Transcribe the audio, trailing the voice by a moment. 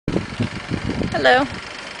Hello.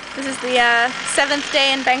 This is the 7th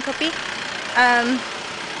day in Bangkok.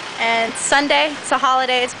 And it's Sunday. It's a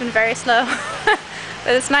holiday. It's been very slow.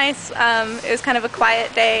 But it's nice. It was kind of a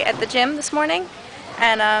quiet day at the gym this morning.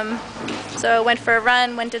 And so I went for a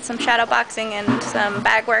run, did some shadow boxing and some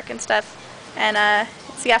bag work and stuff. And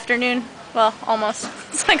it's the afternoon. Well, almost.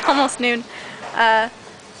 It's like almost noon.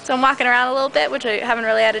 So I'm walking around a little bit, which I haven't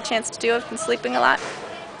really had a chance to do. I've been sleeping a lot.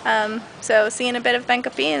 So seeing a bit of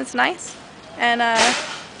Bangkok and it's nice. And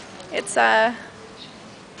it's I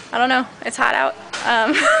don't know, it's hot out.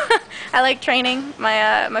 I like training.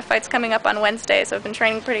 My fight's coming up on Wednesday, so I've been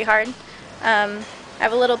training pretty hard. I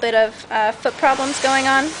have a little bit of foot problems going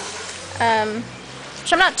on,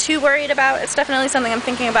 which I'm not too worried about. It's definitely something I'm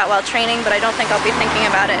thinking about while training, but I don't think I'll be thinking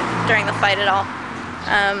about it during the fight at all.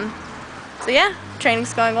 So yeah,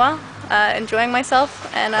 training's going well, enjoying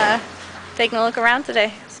myself, and taking a look around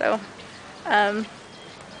today. So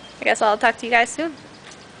I guess I'll talk to you guys soon.